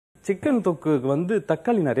Chicken தொக்குக்கு வந்து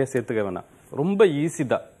தக்காளி நிறைய சேர்த்துக்க வேணாம். ரொம்ப ஈஸி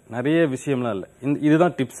தான், நிறைய விஷயம்லாம் இல்லை.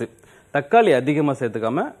 இதுதான் டிப்ஸ். தக்காளி அதிகமாக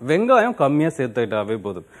சேர்த்துக்காம வெங்காயம் கம்மியாக சேர்த்துக்கிட்டாவே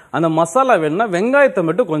போதும். அந்த மசாலா வேணும்னா வெங்காயத்தை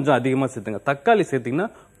மட்டும் கொஞ்சம் அதிகமாக சேர்த்துங்க. தக்காளி சேர்த்தீங்கன்னா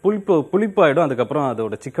புளிப்பாயிடும். அதுக்கப்புறம்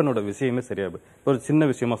அதோட சிக்கனோட விஷயமே சரியாகும். ஒரு சின்ன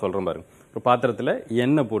விஷயமா சொல்றேன் பாருங்க. ஒரு பாத்திரத்துல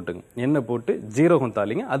எண்ணெய் போட்டுங்க. எண்ணெய் போட்டு ஜீரகம்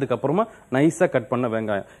தாளிங்க. அதுக்கப்புறமா நைஸா கட் பண்ண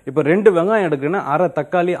வெங்காயம். இப்ப 2 வெங்காயம் எடுக்கிறேன்னா அரை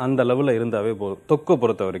தக்காளி அந்த லெவல்ல இருந்தாவே போதும். தொக்கை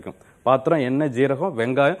பொறுத்த வரைக்கும் பாத்திரம் எண்ணெய் ஜீரகம்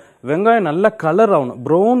வெங்காயம் நல்லா கலர் ஆகணும்.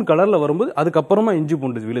 ப்ரௌன் கலர்ல வரும்போது அதுக்கப்புறமா இஞ்சி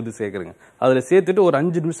பூண்டு விழுது சேர்க்குறங்க. அதுல சேர்த்துட்டு ஒரு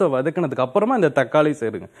 5 நிமிஷம் வதக்கினதுக்கு அப்புறமா இந்த தக்காளி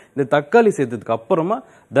சேருங்க. இந்த தக்காளி சேர்த்ததுக்கு அப்புறமா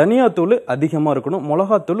தனியாத்தூள் அதிகமா இருக்கணும்,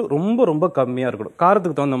 மிளகாத்தூள் ரொம்ப ரொம்ப கம்மியா இருக்கணும்.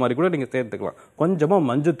 காரத்துக்கு தகுந்த மாதிரி கூட நீங்க சேர்த்துக்கலாம். கொஞ்சமா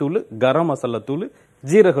மஞ்சத்தூள், கரம் மசாலா தூள்,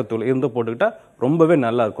 ஜீரகத்தூள் இருந்து போட்டுக்கிட்டா ரொம்பவே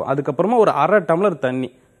நல்லா இருக்கும். அதுக்கப்புறமா ஒரு அரை டம்ளர் தண்ணி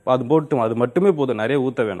அது மட்டுமே போதும், நிறைய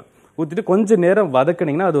ஊற்ற வேணாம். ஊற்றிட்டு கொஞ்சம் நேரம்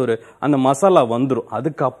வதக்கினீங்கன்னா அது அந்த மசாலா வந்துடும்.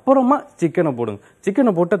 அதுக்கப்புறமா சிக்கனை போடுங்க.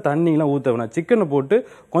 சிக்கனை போட்டு தண்ணிலாம் ஊற்ற வேணாம். சிக்கனை போட்டு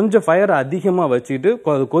கொஞ்சம் ஃபயரை அதிகமாக வச்சுட்டு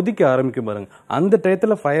கொதிக்க ஆரம்பிக்கும் பாருங்க. அந்த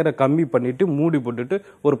டயத்தில் ஃபயரை கம்மி பண்ணிட்டு மூடி போட்டுட்டு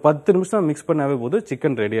ஒரு 10 நிமிஷம் மிக்ஸ் பண்ணாவே போது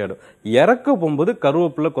சிக்கன் ரெடி ஆகிடும். இறக்க போகும்போது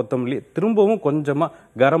கருவேப்பிலை, கொத்தமல்லி, திரும்பவும் கொஞ்சமாக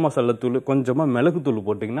கரம் மசாலா தூள், கொஞ்சமாக மிளகு தூள்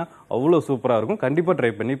போட்டிங்கன்னா அவ்வளோ சூப்பராக இருக்கும். கண்டிப்பாக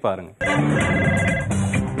ட்ரை பண்ணி பாருங்கள்.